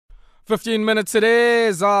15 minutes it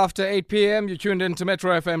is after 8 p.m. You tuned in to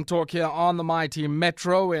Metro FM Talk here on the Mighty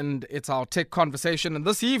Metro, and it's our tech conversation. And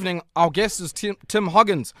this evening, our guest is Tim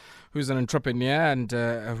Hogins, who's an entrepreneur and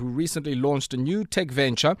who recently launched a new tech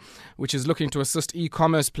venture, which is looking to assist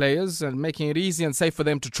e-commerce players and making it easy and safe for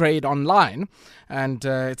them to trade online. And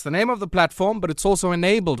it's the name of the platform, but it's also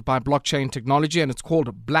enabled by blockchain technology, and it's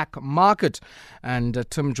called Blacqmarket. And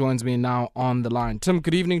Tim joins me now on the line. Tim,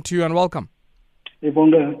 good evening to you and welcome. Hey,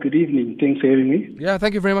 Bonga, good evening. Thanks for having me. Yeah,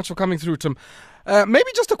 thank you very much for coming through, Tim.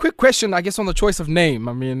 Maybe just a quick question, I guess, on the choice of name.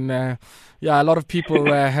 I mean, a lot of people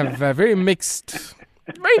have very mixed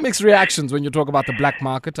reactions when you talk about the black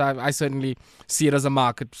market. I certainly see it as a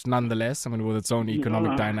market nonetheless, I mean, with its own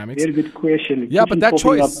economic dynamics. Very good question. Yeah, but that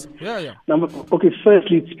choice.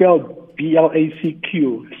 Firstly, it's spelled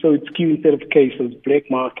BLACQ, so it's Q instead of K, so it's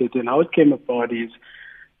black market. And how it came about is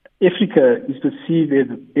Africa is perceived as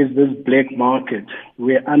this black market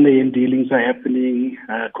where underhand dealings are happening,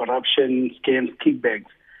 corruption, scams, kickbacks.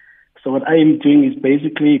 So what I am doing is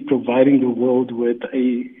basically providing the world with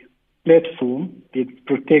a platform that's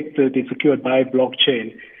protected, it's secured by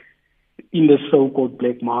blockchain in the so-called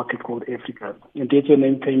black market called Africa. And that's where the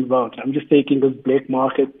name came about. I'm just taking this black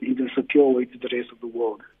market in a secure way to the rest of the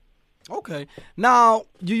world. Okay. Now,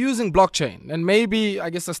 you're using blockchain, and maybe,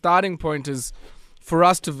 I guess, the starting point is for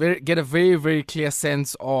us to get a very, very clear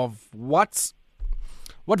sense of what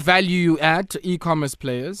value you add to e-commerce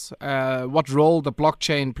players, what role the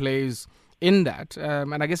blockchain plays in that,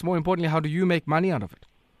 and I guess more importantly, how do you make money out of it?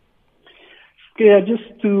 Yeah,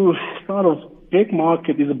 just to start off,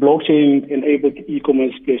 Blacqmarket is a blockchain-enabled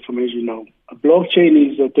e-commerce platform, as you know. A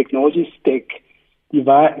blockchain is a technology stack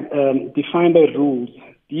defined by rules.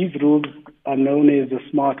 These rules are known as a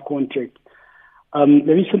smart contract. Let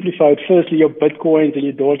me simplify it. Firstly, your Bitcoins and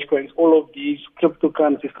your Dogecoins, all of these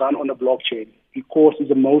cryptocurrencies run on a blockchain because it's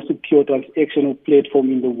the most secure transactional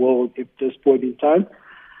platform in the world at this point in time.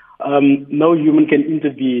 No human can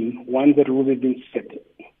intervene once the rules have been set.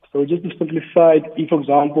 So just to simplify it, if, for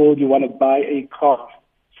example, you want to buy a car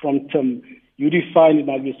from Tim, you define it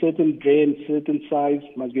must be a certain brand, certain size,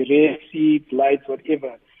 must be rear seat, lights,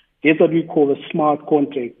 whatever. That's what we call a smart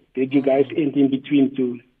contract that you guys enter in between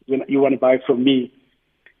to when you want to buy from me.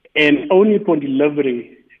 And only upon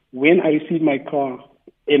delivery, when I receive my car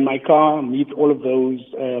and my car meets all of those,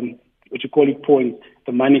 what you call it, points,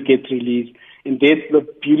 the money gets released. And that's the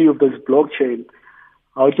beauty of this blockchain.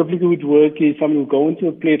 How it typically would work is someone will go into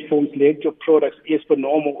a platform, select your products as per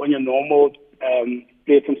normal on your normal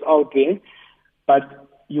platforms out there, but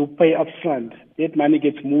you pay up front. That money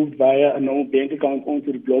gets moved via a normal bank account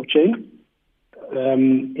onto the blockchain.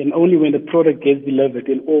 And only when the product gets delivered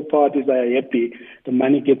and all parties are happy, the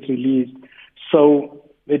money gets released. So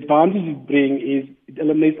the advantage it brings is it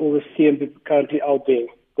eliminates all the scams that's currently out there.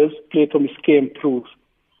 This platform is scam-proof.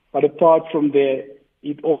 But apart from that,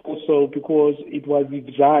 it also, because it was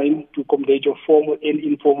designed to accommodate your formal and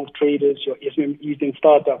informal traders, your SMEs and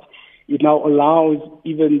startups, it now allows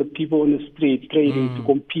even the people on the street trading to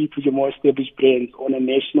compete with your more established brands on a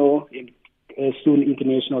national and soon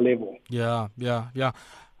international level. Yeah.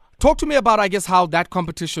 Talk to me about, I guess, how that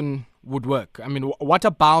competition would work. I mean, what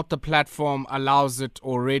about the platform allows it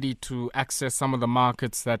already to access some of the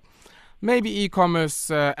markets that maybe e-commerce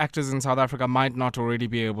actors in South Africa might not already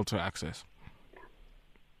be able to access?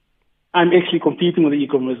 I'm actually competing with the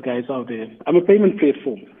e-commerce guys out there. I'm a payment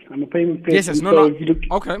platform. Yes.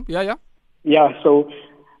 Okay. Yeah. Yeah, so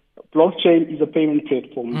blockchain is a payment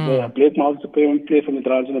platform. The Blacqmarket is a payment platform that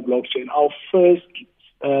runs on a blockchain. Our first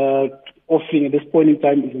offering at this point in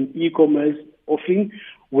time is an e-commerce offering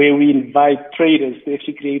where we invite traders to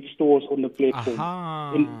actually create stores on the platform.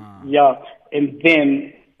 And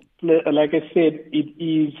then, like I said, it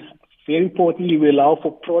is very importantly we allow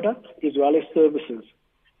for products as well as services.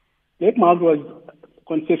 Blacqmarket was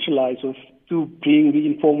conceptualized to bring the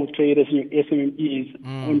informal traders and your SMEs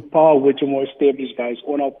on par with your more established guys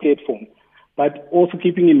on our platform. But also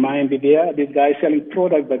keeping in mind that there's guys selling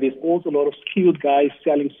product, but there's also a lot of skilled guys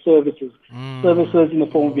selling services. Services in the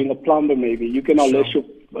form of being a plumber maybe. You can now list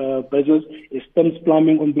your business as Tim's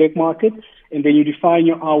Plumbing on Blacqmarket, and then you define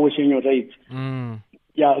your hours and your rates.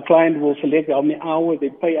 Yeah, a client will select how many hours, they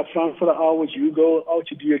pay upfront for the hours, you go out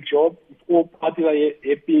to do your job. If all parties are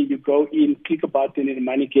happy, you go in, click a button, and the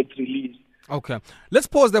money gets released. Okay. Let's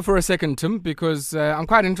pause there for a second, Tim, because I'm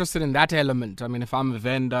quite interested in that element. I mean, if I'm a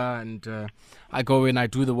vendor and I go in, I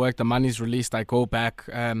do the work, the money's released, I go back.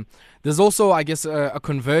 There's also, I guess, a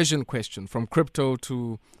conversion question from crypto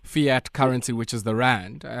to fiat currency, which is the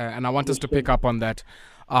rand. And I want us to pick up on that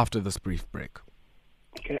after this brief break.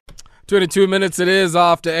 Okay. 22 minutes it is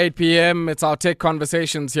after 8 p.m. It's our tech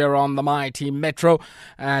conversations here on the My Team Metro.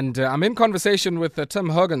 And I'm in conversation with Tim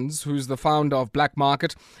Hogins, who's the founder of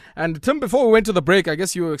Blacqmarket. And Tim, before we went to the break, I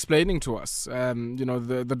guess you were explaining to us,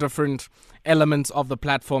 the different elements of the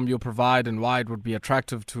platform you provide and why it would be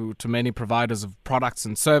attractive to many providers of products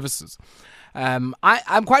and services. I'm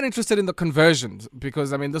quite interested in the conversions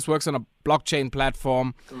because, this works on a blockchain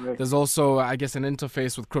platform. Correct. There's also, I guess, an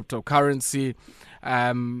interface with cryptocurrency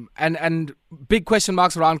and big question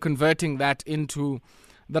marks around converting that into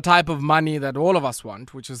the type of money that all of us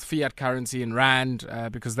want, which is fiat currency in Rand,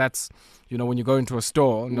 because that's, when you go into a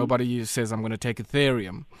store, nobody says, I'm going to take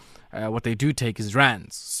Ethereum. What they do take is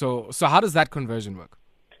Rands. So how does that conversion work?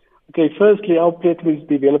 Okay, firstly, our platform is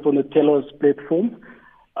developed on the Telos platform.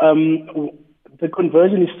 The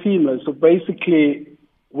conversion is seamless. So basically,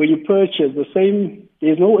 when you purchase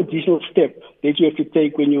there's no additional step that you have to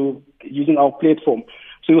take when you're using our platform.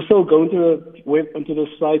 So you'll still go onto the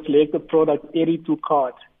site, select the product, add it to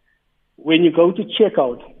cart. When you go to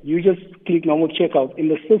checkout, you just click normal checkout. In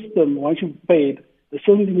the system, once you've paid, the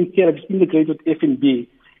system is integrated with F&B.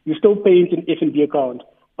 You still pay into an F&B account,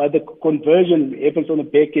 but the conversion happens on the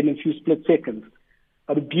back end in a few split seconds.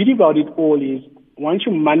 But the beauty about it all is once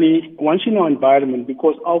you're in our environment,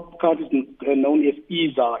 because our card is known as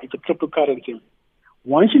ESA, it's a cryptocurrency.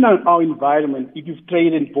 Once you're in our environment, if you've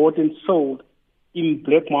traded and bought and sold in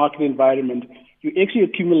Blacqmarket environment, you actually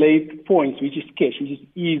accumulate points, which is cash, which is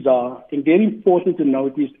ESA. And very important to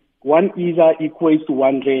note is one ESA equates to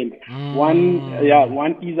 1 rand. One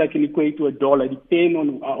ESA can equate to $1, depending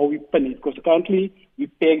on how we pin it. Because currently we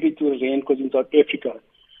peg it to a rand because in South Africa.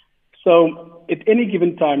 So at any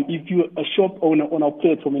given time, if you're a shop owner on our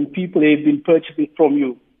platform and people have been purchasing from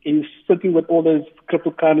you and you're sitting with all this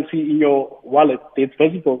cryptocurrency in your wallet that's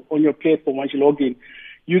visible on your platform once you log in,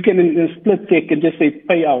 you can in a split second just say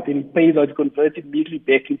pay out, and it pays out, convert it immediately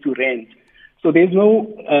back into rand. So there's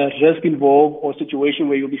no risk involved or situation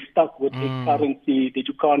where you'll be stuck with a currency that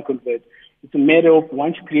you can't convert. It's a matter of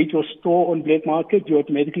once you create your store on Blacqmarket, you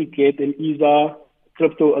automatically get an ESA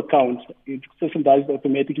crypto account. The system does it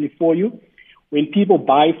automatically for you. When people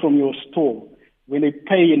buy from your store, when they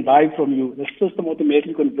pay and buy from you, the system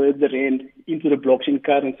automatically converts the rand into the blockchain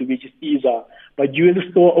currency, which is ESA. But you as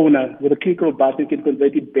a store owner, with a click of a button, can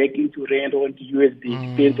convert it back into rand or into USD,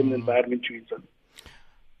 depends on the environment you're in.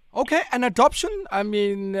 Okay, and adoption,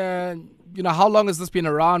 how long has this been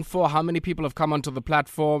around for? How many people have come onto the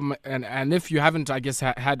platform? And if you haven't, I guess,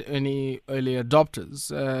 had any early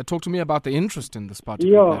adopters, talk to me about the interest in this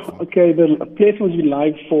particular platform. Okay, the platform's been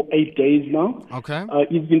live for 8 days now. Okay.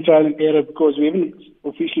 It's been trial and error because we haven't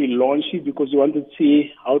officially launched it because we wanted to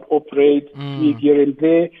see how it operates, here and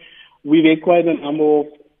there. We've had quite a number of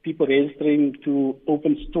people registering to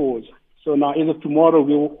open stores. So now, as of tomorrow,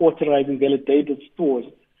 we will authorize and validate the stores.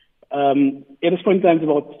 At this point in time, it's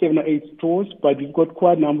about 7 or 8 stores, but we've got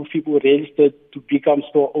quite a number of people registered to become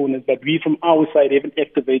store owners, but we from our side haven't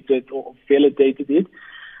activated or validated it.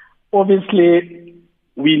 Obviously,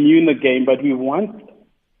 we're new in the game, but we want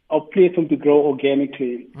our platform to grow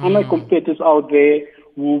organically. Unlike competitors out there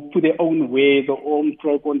who put their own wares or own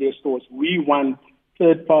product on their stores, we want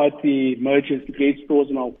third-party merchants to create stores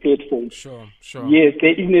on our platform. Sure. Yes,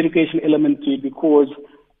 there is an education element to it because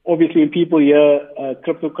obviously, when people hear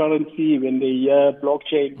cryptocurrency, when they hear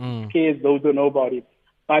blockchain, those don't know about it.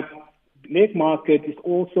 But Blacqmarket is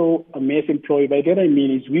also a mass employer. By that I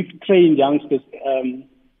mean is we've trained youngsters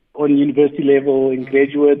on university level and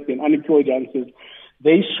graduates and unemployed youngsters.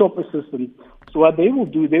 They shop a system. So what they will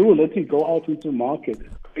do, they will literally go out into the market,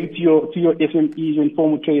 into your SMEs and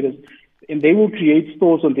informal traders, and they will create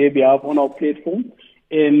stores on their behalf on our platform.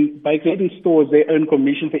 And by creating stores, they earn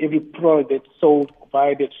commission for every product that's sold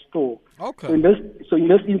via that store. Okay. So in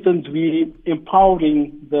this instance, we're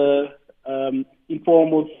empowering the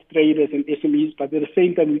informal traders and SMEs, but at the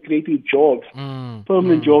same time, we're creating jobs,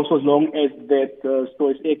 permanent jobs for as long as that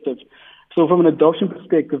store is active. So from an adoption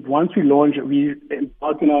perspective, once we launch, we're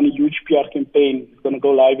embarking on a huge PR campaign. It's going to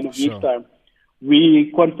go live in a week's time.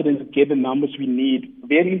 We're confident to get the numbers we need.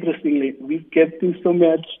 Very interestingly, we're getting so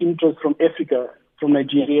much interest from Africa, from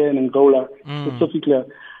Nigeria and Angola specifically,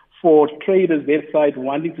 for traders their side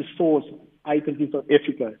wanting to source items in South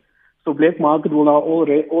Africa. So Blacqmarket will now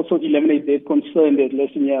also eliminate that concern that,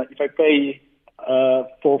 listen, if I pay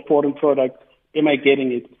for a foreign product, am I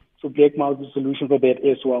getting it? So Blacqmarket is a solution for that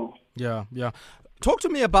as well. Yeah. Talk to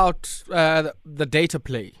me about the data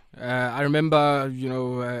play. I remember,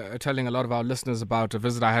 telling a lot of our listeners about a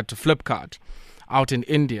visit I had to Flipkart out in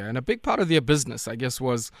India. And a big part of their business, I guess,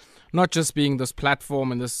 was not just being this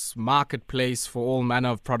platform and this marketplace for all manner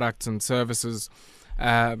of products and services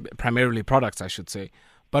primarily products, I should say.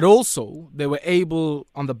 But also, they were able,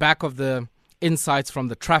 on the back of the insights from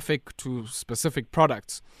the traffic to specific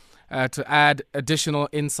products, to add additional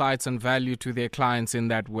insights and value to their clients in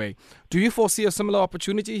that way. Do you foresee a similar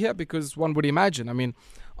opportunity here? Because one would imagine, I mean,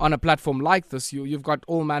 on a platform like this, you've got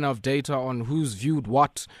all manner of data on who's viewed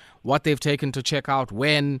what they've taken to check out,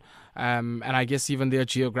 when, and I guess even their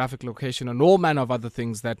geographic location and all manner of other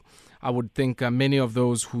things that I would think many of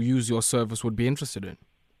those who use your service would be interested in.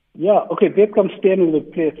 Yeah, okay, that comes standing with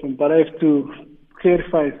the platform, but I have to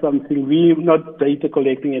clarify something. We're not data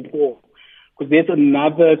collecting at all. Because there's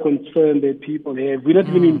another concern that people have. We're not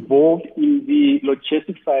even involved in the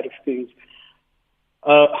logistics side of things.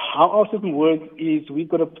 How our system works is we've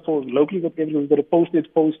got a postnet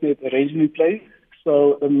arrangement in place.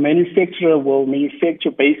 So the manufacturer will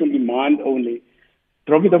manufacture based on demand only.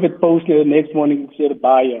 Drop it off at postnet the next morning to the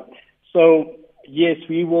buyer. So yes,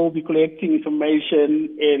 we will be collecting information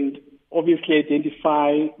and obviously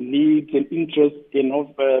identify needs and interests and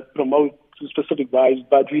promote to specific buyers,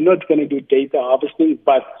 but we're not going to do data harvesting.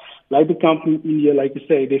 But like the company in India, like you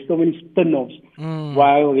say, there's so many spin-offs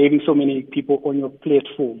while having so many people on your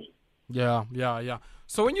platform. Yeah.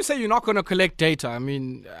 So when you say you're not going to collect data, I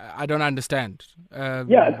mean, I don't understand. We're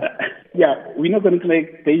not going to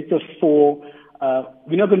collect data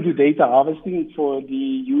we're not going to do data harvesting for the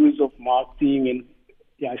use of marketing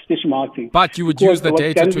and station marketing. But you would use the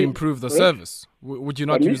data to improve the service. Would you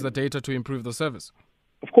not use the data to improve the service?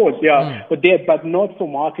 Of course, yeah, but not for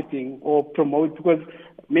marketing or promote, because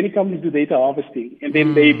many companies do data harvesting and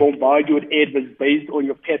then they bombard you with adverts based on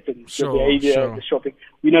your patterns, your behavior, the shopping.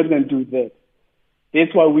 We're not going to do that.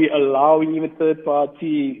 That's why we're allowing even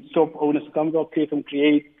third-party shop owners to come to our platform,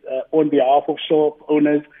 create on behalf of shop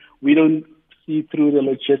owners. We don't see through the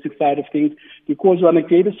logistics side of things because we want to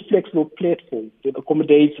create a flexible platform that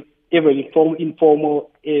accommodates everything,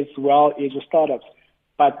 informal as well as your startups.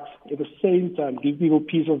 But at the same time, give people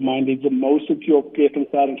peace of mind. It's the most secure platform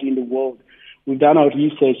currently in the world. We've done our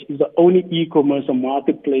research. It's the only e-commerce or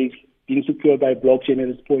marketplace being secured by blockchain at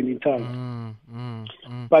this point in time.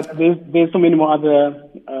 But there's so many more other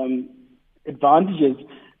advantages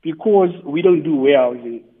because we don't do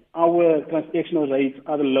warehousing. Our transactional rates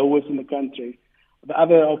are the lowest in the country.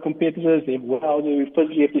 Our competitors, they have warehousing. We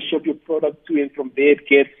firstly have to ship your product to and from there it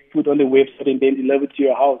gets put on the website and then delivered to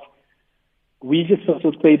your house. We just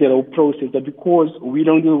facilitate that whole process, but because we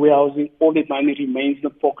don't do warehousing, all that money remains in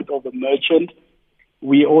the pocket of the merchant.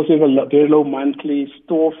 We also have a very low monthly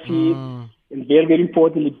store fee, and very, very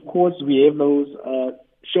importantly, because we have those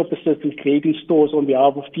shop assistants creating stores on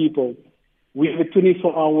behalf of people, we have a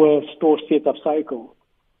 24-hour store setup cycle.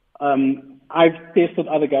 I've tested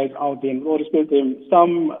other guys out there, and all respect to them.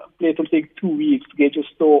 Some platforms take 2 weeks to get your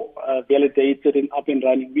store validated and up and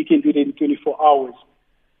running. We can do that in 24 hours.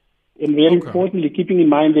 And very importantly, keeping in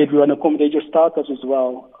mind that we want to accommodate your startups as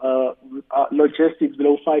well. Logistics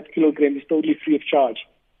below 5 kilograms is totally free of charge.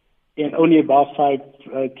 And only above 5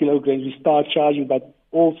 kilograms we start charging, but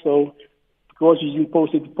also because using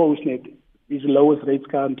Postnet to Postnet is the lowest rates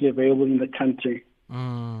currently available in the country.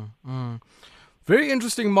 Very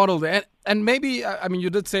interesting model there. And maybe, I mean, you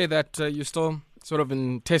did say that you're still sort of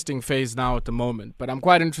in testing phase now at the moment, but I'm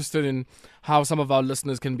quite interested in how some of our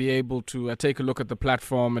listeners can be able to take a look at the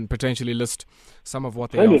platform and potentially list some of what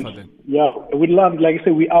they offer then. Yeah, we'd love, like I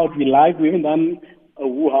said, we're live. We haven't done a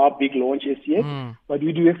woo-ha big launch as yet, but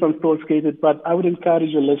we do have some stores created. But I would encourage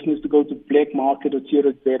your listeners to go to Blacqmarket or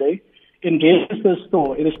 .co.za and register a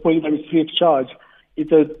store. At this point in time, it's free of charge.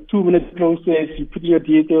 It's a 2-minute process. You put in your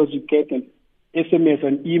details, you get an SMS,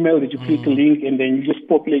 an email that you click a link, and then you just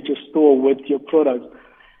populate your store with your products.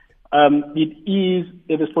 It is,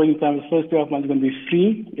 at this point in time, the first 12 months is going to be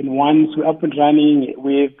free. And once we're up and running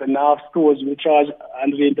with enough stores, we'll charge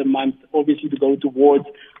 $100 a month, obviously, to go towards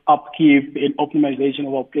upkeep and optimization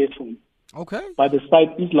of our platform. Okay. But the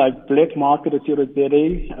site is like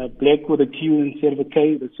Blacqmarket.co.za, Black with a Q instead of a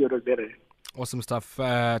K, .co.za. Awesome stuff.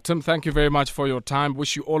 Tim, thank you very much for your time.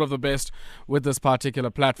 Wish you all of the best with this particular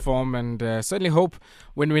platform, and certainly hope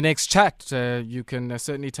when we next chat, you can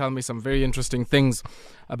certainly tell me some very interesting things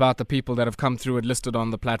about the people that have come through and listed on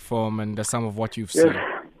the platform and some of what you've seen.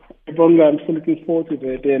 Bonga, I'm still looking forward to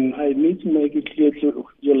that, and I need to make it clear to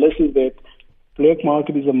your listeners that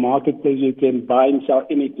Blacqmarket is a marketplace you can buy and sell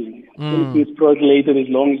anything. Anything is regulated as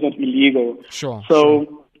long as it's not illegal.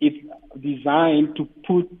 So it's designed to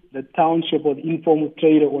put the township or the informal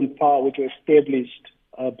trader on par with your established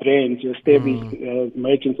brands, your established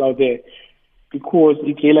merchants out there. Because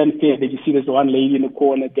it's really unfair that you see this one lady in the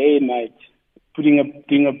corner day and night doing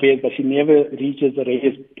a bed, but she never reaches the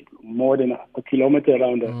raised more than a kilometer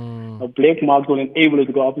around her. A Blacqmarket will enable it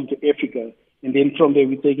to go up into Africa. And then from there,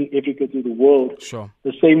 we're taking Africa to the world. Sure.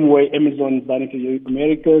 The same way Amazon's done it for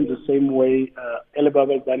Americans, the same way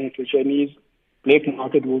Alibaba's done it for Chinese.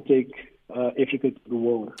 Blacqmarket will take Africa to the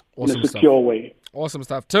world in a secure way. Awesome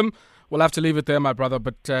stuff. Tim, we'll have to leave it there, my brother,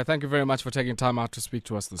 but thank you very much for taking time out to speak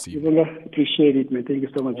to us this evening. Appreciate it, man. Thank you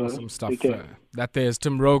so much. Awesome stuff. That there is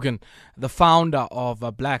Tim Hogins, the founder of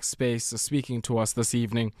Black Space, speaking to us this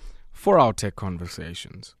evening for our tech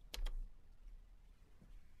conversations.